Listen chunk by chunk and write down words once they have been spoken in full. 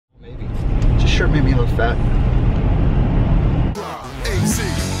shirt made me look fat. AC,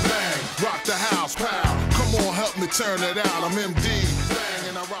 bang, rock the house, pal. Come on, help me turn it out. I'm MD, bang,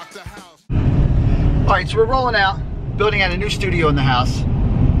 and I rock the house. All right, so we're rolling out, building out a new studio in the house.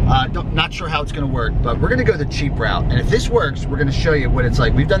 Not sure how it's gonna work, but we're gonna go the cheap route. And if this works, we're gonna show you what it's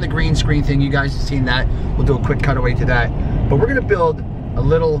like. We've done the green screen thing, you guys have seen that. We'll do a quick cutaway to that. But we're gonna build a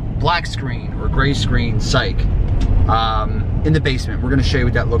little black screen or gray screen psych in the basement. We're gonna show you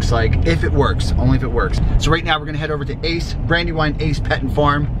what that looks like, if it works, only if it works. So right now we're gonna head over to Ace, Brandywine Ace Pet and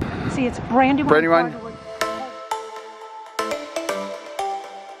Farm. See, it's Brandywine. Brandywine.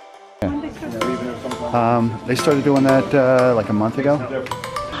 They started doing that like a month ago.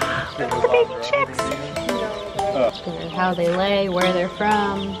 The baby chicks. How they lay, where they're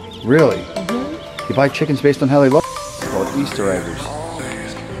from. Really? Mm-hmm. You buy chickens based on how they look? It's called Easter eggers.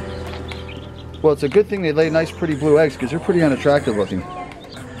 Well, it's a good thing they lay nice, pretty blue eggs because they're pretty unattractive looking.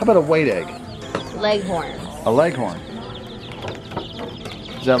 How about a white egg? Leghorns. A leghorn.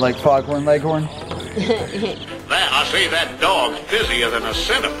 Is that like foghorn leghorn? I see that dog's busier than a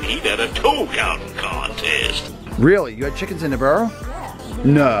centipede at a toe-counting contest. Really? You had chickens in the burrow? Yeah.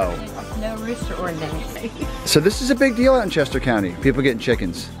 No. No rooster or anything. So this is a big deal out in Chester County. People getting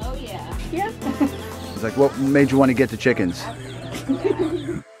chickens. Oh yeah. Yeah. It's like, what made you want to get the chickens?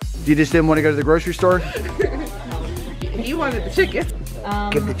 You just didn't want to go to the grocery store? You wanted the chicken.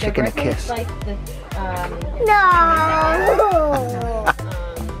 Give the chicken a kiss. Like the, No!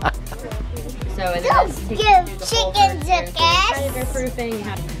 so and Don't then give chickens a kiss! predator proofing.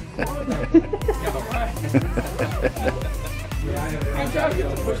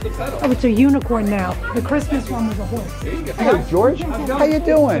 Oh, it's a unicorn now. The Christmas one was a horse. Hey, George. How you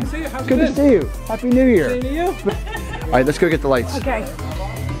doing? Good to see you. Happy New Year. Same to you. All right, let's go get the lights. Okay.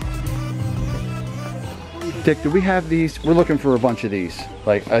 Dick, do we have these? We're looking for a bunch of these.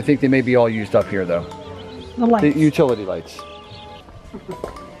 Like, I think they may be all used up here, though. The lights. The utility lights.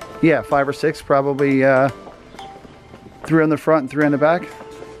 Yeah, 5 or 6, probably 3 on the front and 3 on the back.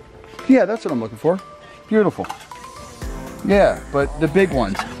 Yeah, that's what I'm looking for. Beautiful. Yeah, but the big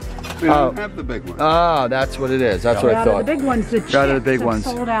ones. We don't have the big ones. Ah, that's what it is. That's what I Out of thought. the big ones, the chicks Out of the big have ones.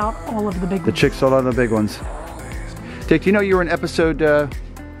 sold out all of the big The ones. chicks sold out of the big ones. Dick, do you know you were in episode...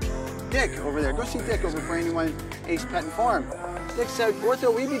 Dick, over there. Go see Dick over Brandywine Ace Pet and Farm. Dick said,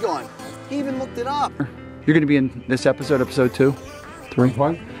 Ortho, we'd be going. He even looked it up. You're going to be in this episode, episode 2, 3?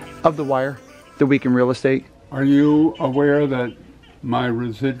 What? Of The Wire, The Week in Real Estate. Are you aware that my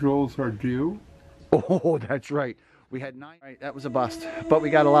residuals are due? Oh, that's right. We had 9. Right, that was a bust. But we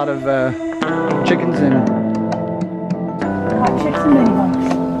got a lot of chickens and... Hot chicks and mini ones.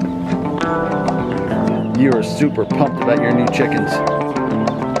 You are super pumped about your new chickens.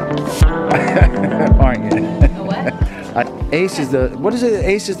 Aren't you? A what? Ace is the... What is it?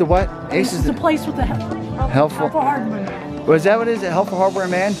 Ace is the what? Ace is the place with the Helpful. hardware. Was that what it is? Helpful Hardware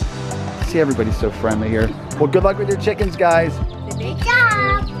Man? See, everybody's so friendly here. Well, good luck with your chickens, guys. Good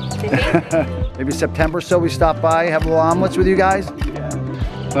job! Maybe September or so we stop by, have a little omelets with you guys.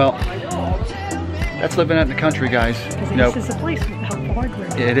 Well, that's living out in the country, guys. Because Ace is a place with helpful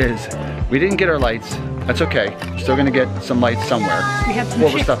hardware. It is. We didn't get our lights. That's okay. We're still gonna get some lights somewhere. We had some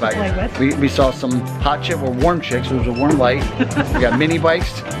What was chicks stuff to out play here? with. We saw some hot chicks, well, warm chicks. There was a warm light. We got mini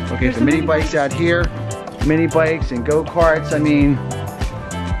bikes. Okay, the mini bikes out here. Mini bikes and go-karts. I mean,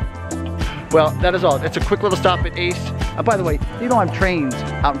 well, that is all. It's a quick little stop at Ace. By the way, you don't have trains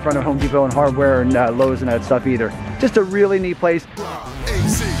out in front of Home Depot and Hardware and Lowe's and that stuff either. Just a really neat place.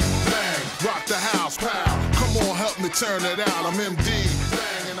 AC, bang, rock the house, pal. Come on, help me turn it out. I'm MD,